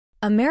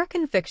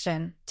American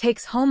Fiction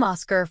takes home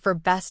Oscar for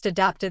Best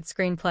Adapted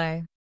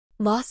Screenplay.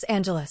 Los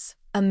Angeles,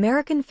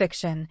 American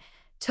Fiction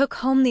took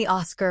home the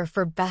Oscar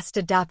for Best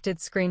Adapted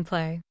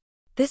Screenplay.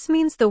 "This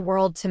means the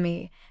world to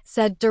me,"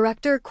 said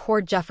director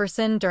Cord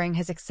Jefferson during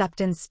his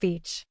acceptance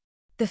speech.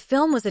 The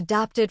film was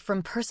adapted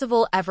from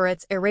Percival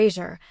Everett's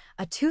Erasure,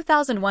 a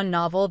 2001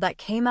 novel that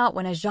came out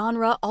when a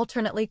genre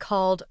alternately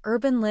called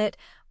urban lit,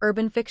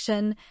 urban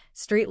fiction,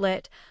 street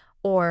lit,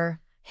 or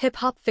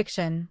hip-hop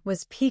fiction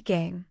was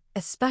peaking,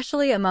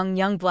 especially among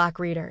young Black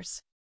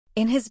readers.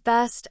 In his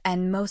best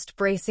and most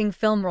bracing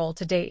film role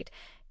to date,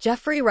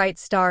 Jeffrey Wright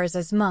stars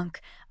as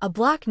Monk, a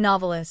Black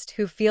novelist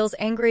who feels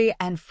angry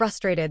and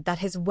frustrated that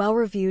his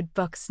well-reviewed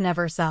books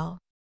never sell.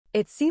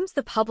 It seems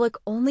the public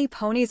only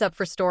ponies up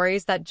for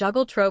stories that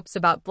juggle tropes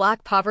about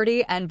Black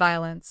poverty and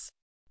violence.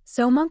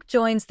 So Monk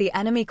joins the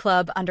enemy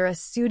club under a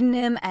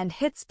pseudonym and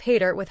hits pay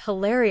dirt with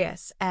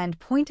hilarious and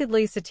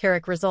pointedly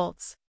satiric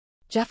results.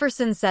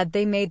 Jefferson said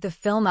they made the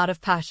film out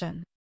of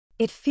passion.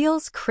 "It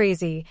feels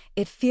crazy,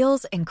 it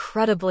feels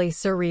incredibly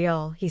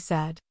surreal," he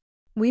said.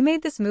 "We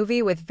made this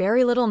movie with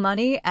very little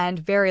money and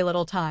very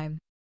little time.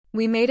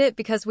 We made it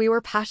because we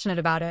were passionate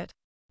about it."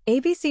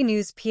 ABC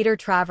News' Peter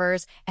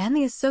Travers and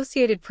the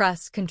Associated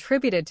Press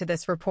contributed to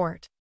this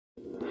report.